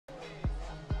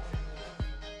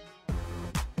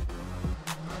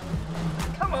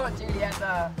Come on,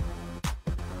 Giulietta.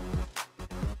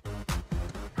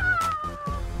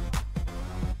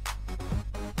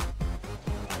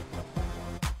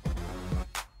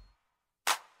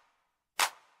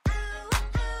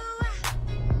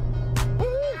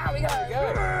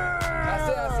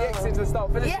 To the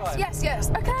start finish line.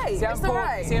 Yes. Okay. See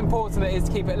how important it is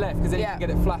to keep it left, because then you can get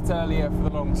it flat earlier for the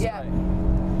long straight. Yeah.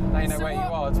 Now you know where you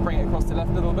are to bring it across the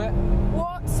left a little bit.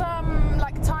 What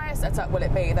like tyre setup will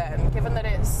it be then, given that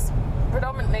it's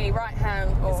predominantly right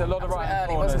hand? Or it's a lot of right hand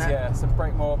corners, wasn't it? yeah. So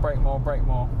brake more.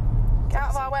 Get out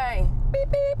of our way. Beep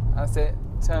beep. That's it.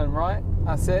 Turn right.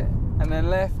 That's it. And then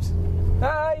left.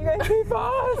 Ah, you're going too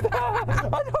fast. I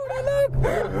don't want to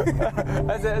look.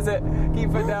 That's it.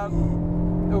 Keep foot down.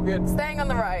 All good. Staying on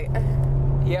the right.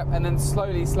 Yep, and then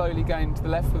slowly going to the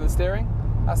left with the steering.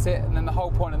 That's it. And then the whole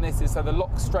point of this is so the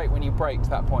lock's straight when you brake to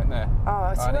that point there. Oh,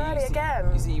 it's too early again.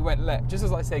 You see, you went left. Just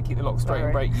as I said, keep the lock straight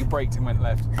and brake. You braked and went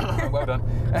left. Well done.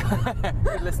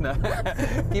 Good listener.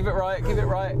 Keep it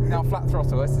right. Now flat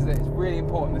throttle. This is it. It's really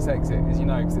important, this exit, as you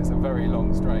know, because it's a very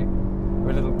long straight.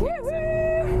 With a little kicks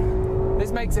in.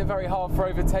 This makes it very hard for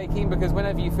overtaking, because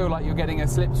whenever you feel like you're getting a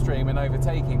slipstream and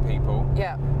overtaking people,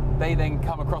 they then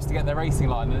come across to get their racing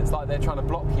line, and it's like they're trying to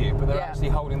block you, but they're actually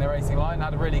holding their racing line. I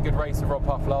had a really good race with Rob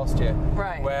Puff last year,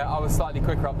 where I was slightly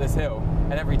quicker up this hill,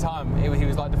 and every time he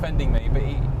was like defending me, but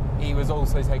he was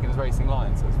also taking his racing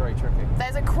line, so it's very tricky.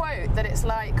 There's a quote that it's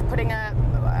like putting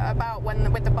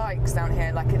with the bikes down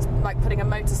here, like it's like putting a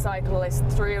motorcyclist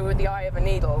through the eye of a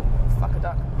needle. Fuck a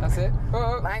duck. That's it.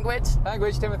 Oh.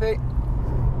 Language, Timothy.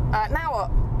 Now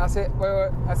what? That's it. Wait.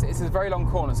 That's it. It's a very long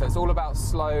corner, so it's all about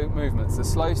slow movements. So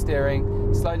slow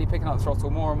steering, slowly picking up the throttle,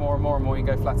 more and more. You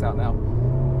can go flat out now,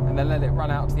 and then let it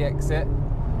run out to the exit.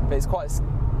 But it's quite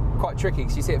tricky,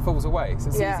 because you see it falls away, so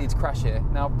it's easy to crash here.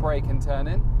 Now brake and turn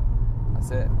in.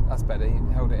 That's it. That's better. You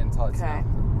held it in tight now.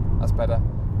 That's better.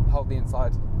 Hold the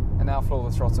inside, and now floor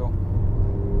the throttle.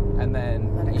 And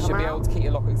then you should be able to keep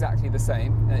your lock exactly the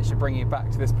same, and it should bring you back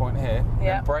to this point here.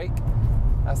 Then brake.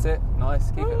 That's it. Nice.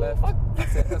 Keep it left.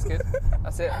 That's it. That's good.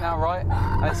 That's it. Now right.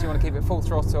 Unless you want to keep it full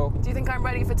throttle. Do you think I'm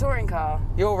ready for touring car?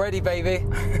 You're ready, baby.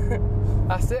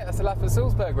 That's it. That's a lap at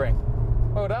Salzburgring.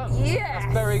 Well done. Yes.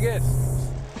 That's very good.